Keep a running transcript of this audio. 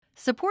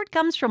Support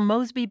comes from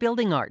Mosby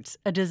Building Arts,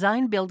 a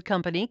design-build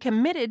company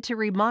committed to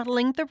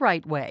remodeling the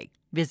right way.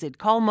 Visit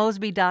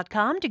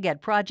callmosby.com to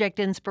get project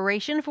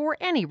inspiration for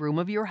any room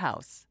of your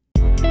house.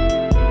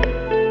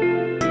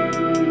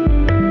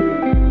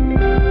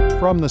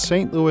 From the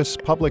St. Louis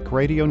Public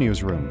Radio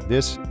Newsroom,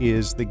 this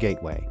is The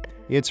Gateway.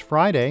 It's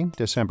Friday,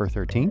 December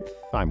 13th.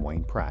 I'm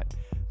Wayne Pratt.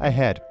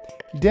 Ahead,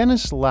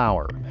 Dennis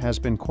Lauer has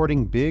been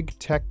courting big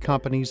tech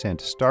companies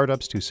and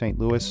startups to St.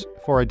 Louis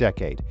for a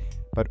decade.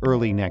 But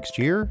early next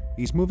year,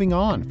 he's moving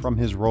on from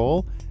his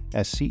role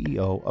as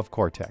CEO of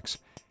Cortex.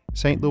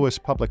 St. Louis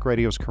Public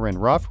Radio's Corinne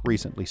Ruff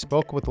recently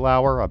spoke with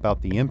Lauer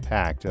about the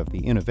impact of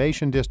the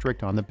Innovation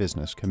District on the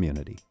business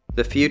community.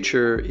 The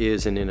future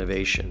is an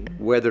innovation,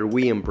 whether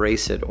we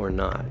embrace it or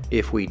not.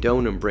 If we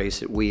don't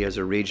embrace it, we as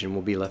a region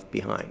will be left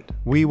behind.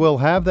 We will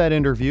have that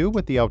interview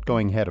with the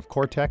outgoing head of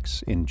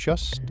Cortex in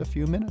just a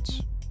few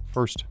minutes.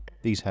 First,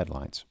 these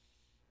headlines.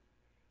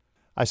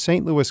 A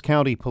St. Louis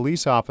County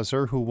police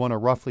officer who won a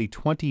roughly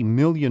 $20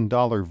 million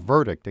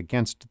verdict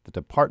against the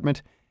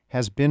department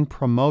has been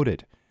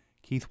promoted.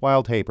 Keith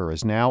Wildhaber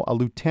is now a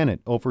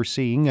lieutenant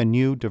overseeing a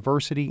new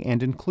diversity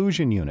and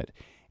inclusion unit.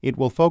 It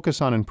will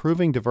focus on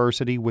improving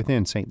diversity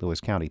within St.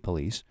 Louis County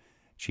Police.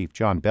 Chief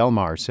John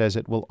Belmar says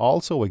it will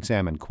also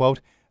examine,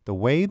 quote, the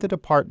way the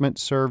department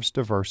serves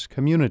diverse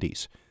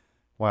communities.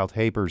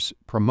 Wildhaber's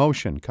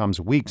promotion comes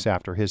weeks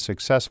after his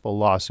successful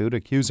lawsuit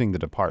accusing the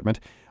department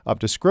of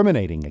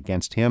discriminating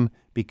against him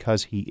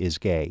because he is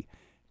gay.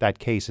 That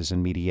case is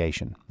in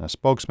mediation. A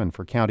spokesman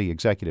for County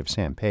Executive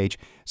Sam Page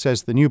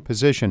says the new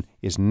position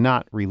is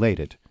not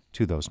related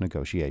to those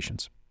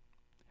negotiations.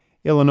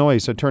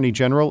 Illinois' Attorney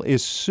General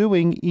is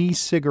suing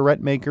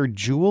e-cigarette maker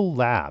Juul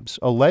Labs,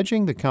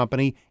 alleging the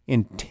company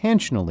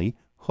intentionally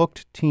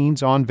hooked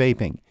teens on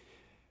vaping.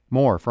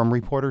 More from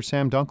reporter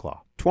Sam Dunklaw.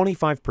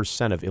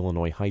 25% of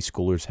Illinois high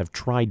schoolers have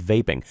tried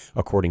vaping,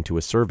 according to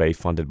a survey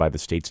funded by the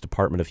state's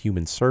Department of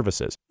Human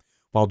Services.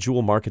 While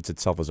Juul markets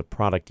itself as a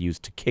product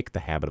used to kick the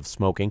habit of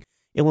smoking,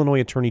 Illinois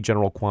Attorney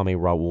General Kwame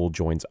Raoul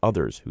joins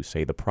others who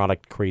say the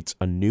product creates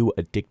a new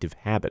addictive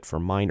habit for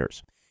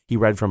minors. He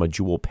read from a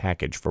Juul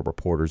package for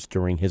reporters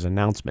during his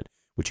announcement,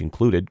 which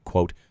included,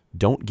 quote,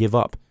 "Don't give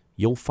up.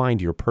 You'll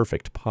find your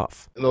perfect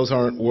puff." Those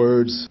aren't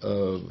words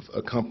of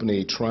a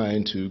company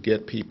trying to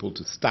get people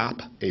to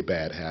stop a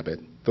bad habit.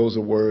 Those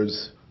are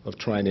words of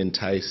trying to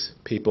entice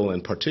people,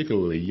 and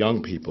particularly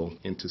young people,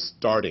 into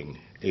starting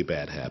a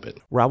bad habit.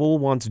 Raoul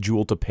wants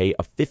Juul to pay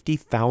a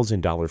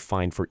 $50,000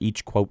 fine for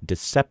each, quote,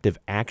 deceptive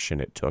action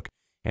it took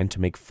and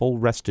to make full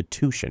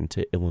restitution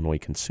to Illinois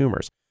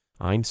consumers.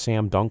 I'm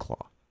Sam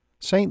Dunklaw.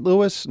 St.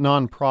 Louis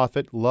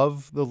nonprofit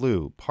Love the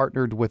Lou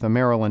partnered with a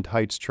Maryland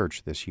Heights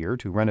church this year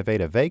to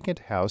renovate a vacant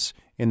house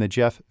in the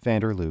Jeff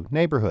Vanderloo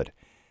neighborhood.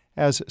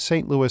 As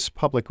St. Louis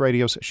Public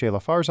Radio's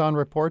Shayla Farzan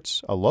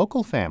reports, a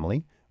local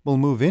family will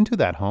move into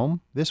that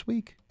home this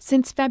week.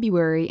 Since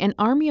February, an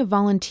army of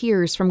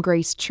volunteers from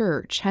Grace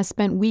Church has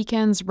spent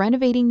weekends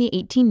renovating the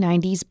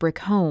 1890s brick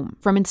home,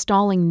 from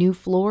installing new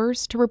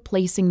floors to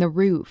replacing the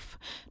roof.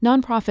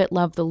 Nonprofit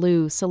Love the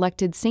Lou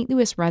selected St.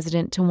 Louis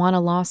resident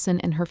Tawana Lawson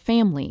and her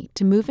family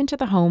to move into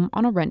the home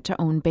on a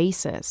rent-to-own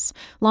basis.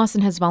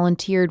 Lawson has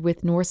volunteered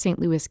with North St.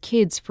 Louis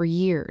Kids for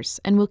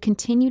years and will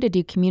continue to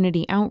do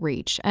community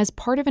outreach as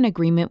part of an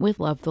agreement with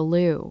Love the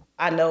Lou.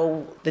 I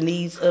know the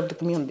needs of the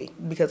community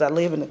because I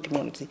live in the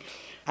community.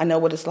 I know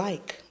what it's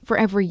like. For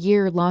every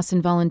year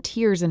Lawson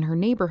volunteers in her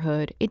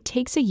neighborhood, it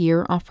takes a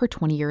year off her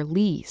 20-year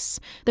lease.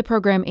 The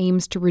program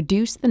aims to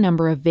reduce the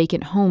number of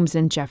vacant homes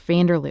in Jeff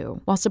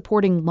Vanderloo while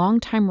supporting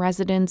longtime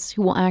residents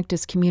who will act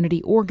as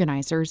community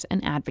organizers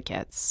and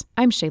advocates.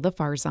 I'm Shayla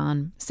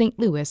Farzan, St.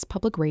 Louis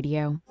Public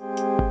Radio.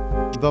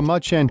 The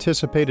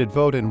much-anticipated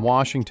vote in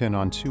Washington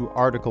on 2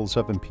 articles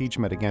of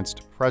impeachment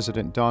against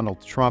President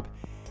Donald Trump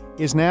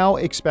is now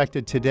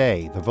expected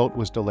today. The vote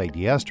was delayed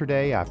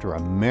yesterday after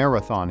a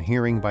marathon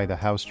hearing by the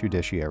House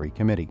Judiciary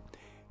Committee.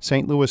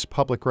 St. Louis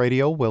Public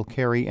Radio will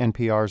carry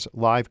NPR's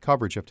live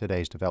coverage of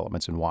today's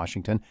developments in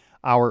Washington.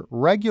 Our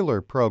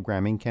regular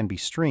programming can be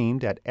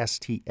streamed at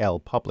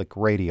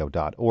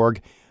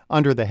stlpublicradio.org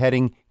under the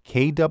heading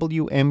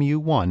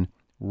KWMU1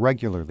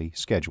 Regularly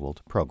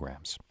Scheduled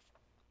Programs.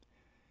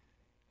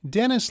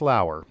 Dennis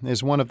Lauer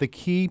is one of the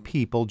key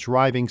people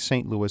driving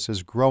St.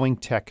 Louis's growing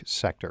tech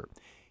sector.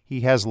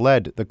 He has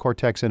led the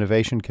Cortex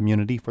Innovation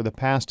Community for the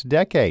past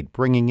decade,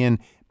 bringing in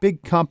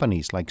big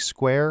companies like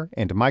Square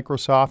and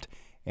Microsoft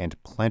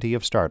and plenty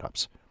of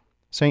startups.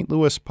 St.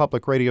 Louis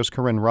Public Radio's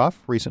Corinne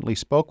Ruff recently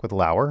spoke with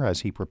Lauer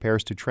as he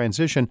prepares to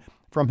transition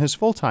from his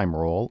full-time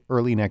role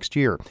early next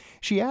year.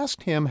 She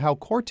asked him how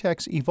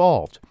Cortex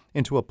evolved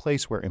into a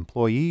place where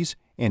employees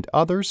and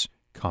others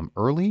come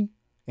early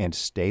and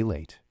stay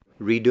late.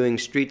 Redoing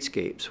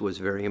streetscapes was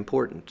very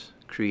important.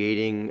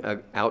 Creating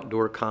an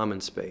outdoor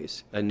common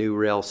space, a new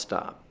rail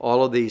stop.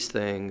 All of these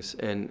things,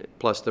 and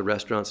plus the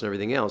restaurants and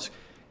everything else,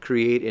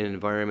 create an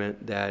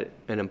environment that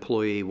an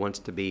employee wants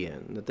to be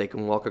in, that they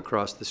can walk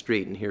across the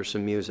street and hear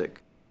some music.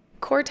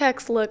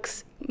 Cortex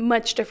looks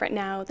much different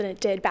now than it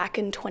did back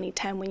in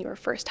 2010 when you were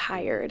first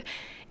hired.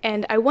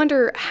 And I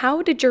wonder,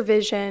 how did your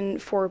vision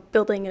for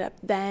building it up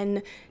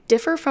then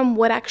differ from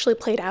what actually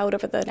played out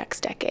over the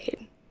next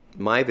decade?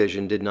 My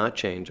vision did not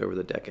change over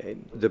the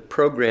decade. The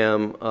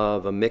program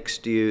of a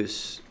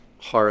mixed-use,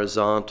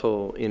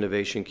 horizontal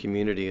innovation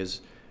community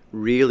is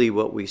really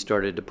what we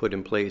started to put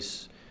in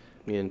place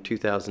in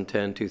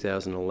 2010,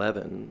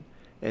 2011,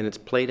 and it's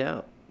played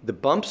out. The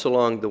bumps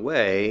along the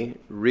way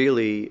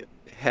really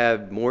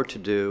had more to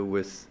do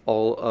with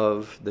all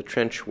of the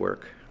trench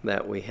work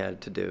that we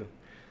had to do.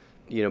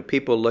 You know,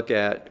 people look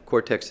at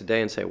Cortex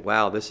today and say,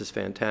 wow, this is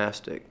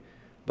fantastic.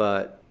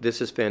 But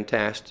this is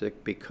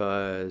fantastic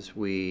because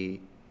we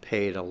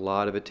paid a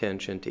lot of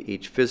attention to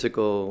each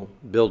physical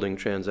building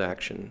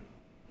transaction.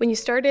 When you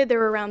started, there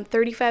were around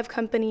 35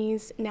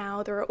 companies.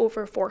 Now there are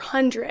over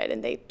 400,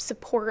 and they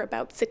support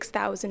about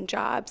 6,000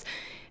 jobs.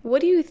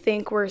 What do you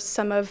think were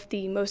some of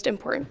the most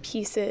important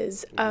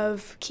pieces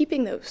of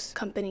keeping those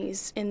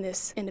companies in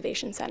this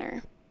innovation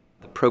center?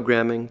 The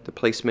programming, the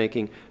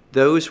placemaking,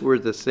 those were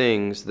the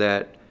things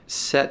that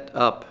set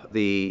up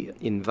the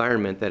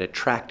environment that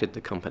attracted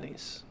the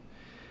companies.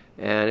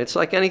 And it's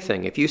like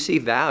anything. If you see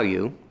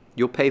value,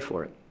 you'll pay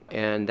for it.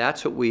 And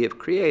that's what we have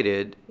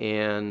created,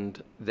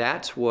 and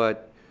that's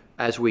what,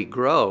 as we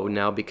grow,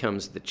 now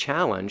becomes the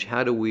challenge.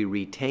 How do we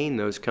retain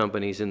those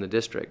companies in the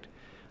district?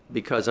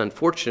 Because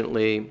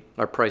unfortunately,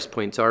 our price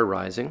points are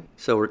rising,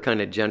 so we're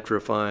kind of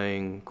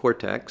gentrifying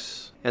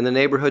Cortex, and the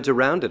neighborhoods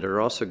around it are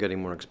also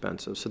getting more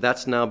expensive. So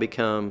that's now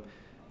become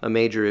a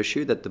major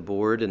issue that the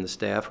board and the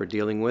staff are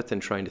dealing with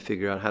and trying to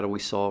figure out how do we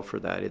solve for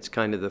that. It's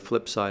kind of the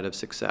flip side of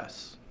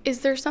success.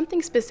 Is there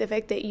something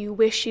specific that you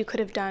wish you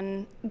could have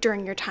done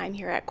during your time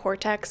here at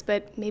Cortex,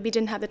 but maybe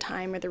didn't have the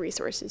time or the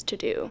resources to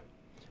do?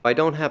 I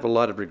don't have a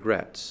lot of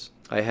regrets.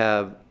 I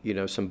have,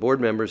 some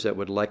board members that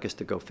would like us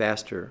to go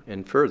faster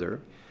and further,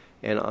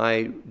 and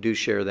I do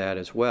share that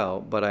as well,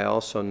 but I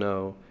also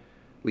know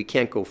we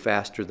can't go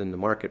faster than the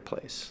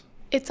marketplace.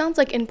 It sounds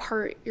like in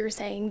part you're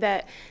saying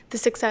that the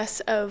success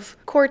of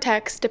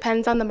Cortex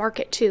depends on the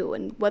market too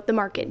and what the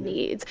market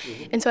needs.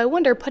 And so I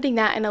wonder, putting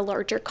that in a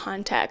larger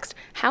context,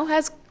 how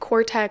has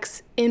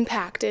Cortex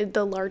impacted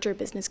the larger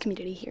business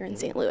community here in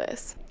St.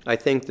 Louis? I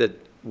think that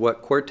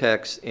what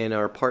Cortex and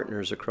our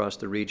partners across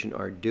the region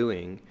are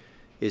doing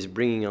is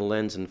bringing a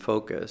lens and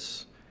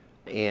focus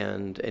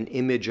and an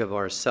image of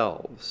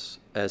ourselves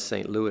as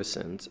St.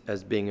 Louisans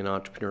as being an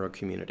entrepreneurial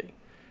community.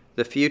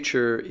 The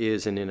future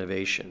is in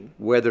innovation,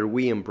 whether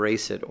we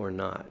embrace it or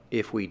not.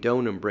 If we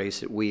don't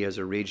embrace it, we as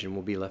a region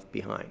will be left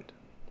behind.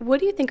 What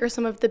do you think are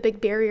some of the big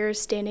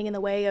barriers standing in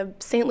the way of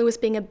St. Louis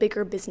being a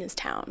bigger business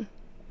town?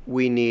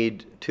 We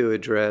need to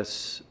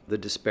address the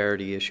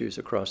disparity issues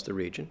across the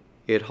region.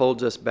 It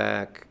holds us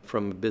back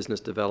from a business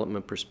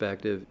development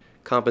perspective.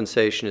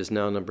 Compensation is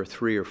now number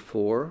 3 or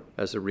 4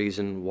 as a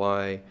reason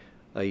why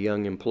a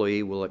young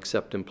employee will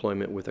accept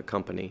employment with a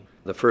company.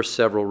 The first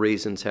several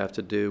reasons have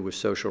to do with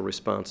social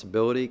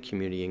responsibility,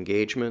 community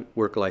engagement,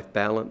 work-life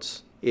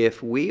balance.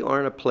 If we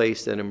aren't a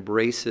place that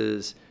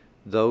embraces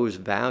those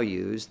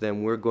values,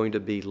 then we're going to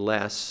be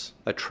less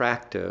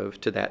attractive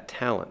to that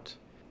talent.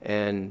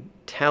 And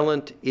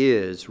talent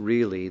is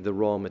really the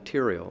raw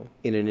material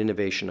in an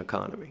innovation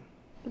economy.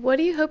 What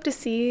do you hope to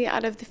see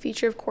out of the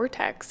future of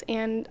Cortex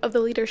and of the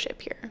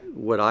leadership here?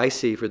 What I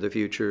see for the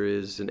future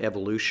is an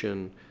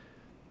evolution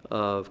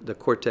of the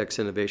Cortex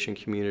Innovation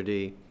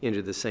Community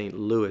into the St.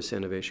 Louis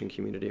Innovation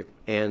Community,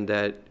 and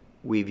that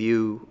we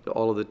view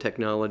all of the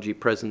technology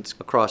presence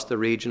across the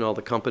region, all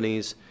the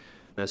companies,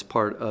 as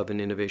part of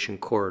an innovation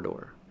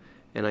corridor.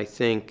 And I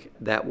think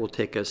that will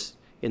take us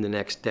in the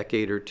next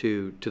decade or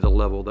two to the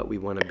level that we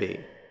want to be.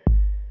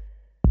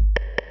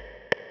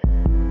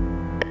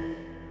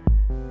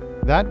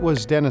 That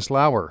was Dennis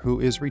Lauer, who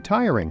is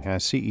retiring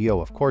as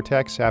CEO of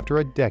Cortex after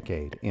a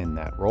decade in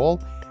that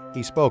role.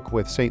 He spoke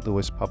with St.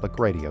 Louis Public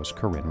Radio's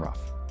Corinne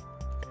Ruff.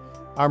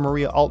 Our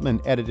Maria Altman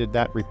edited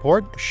that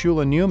report.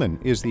 Shula Newman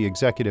is the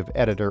executive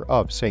editor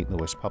of St.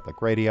 Louis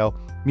Public Radio.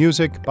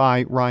 Music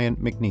by Ryan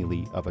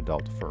McNeely of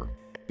Adult Fur.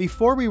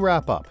 Before we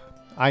wrap up,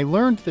 I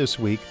learned this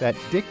week that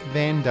Dick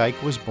Van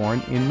Dyke was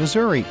born in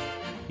Missouri.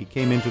 He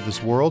came into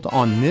this world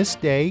on this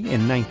day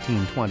in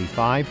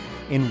 1925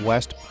 in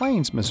West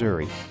Plains,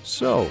 Missouri.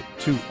 So,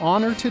 to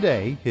honor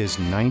today, his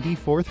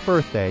 94th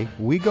birthday,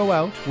 we go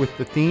out with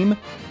the theme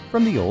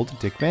from the old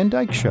Dick Van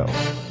Dyke Show.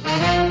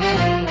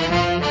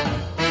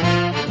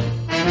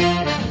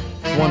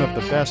 One of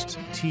the best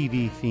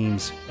TV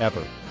themes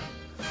ever.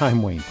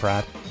 I'm Wayne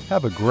Pratt.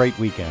 Have a great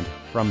weekend.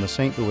 From the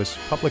St. Louis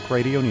Public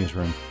Radio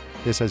Newsroom,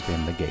 this has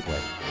been The Gateway.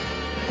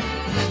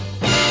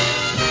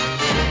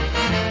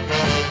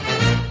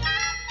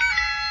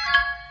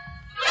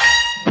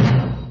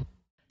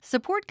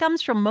 Support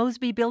comes from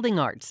Mosby Building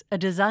Arts, a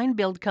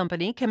design-build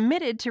company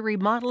committed to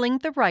remodeling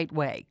the right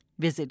way.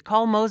 Visit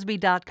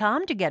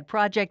callmosby.com to get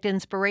project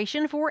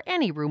inspiration for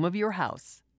any room of your house.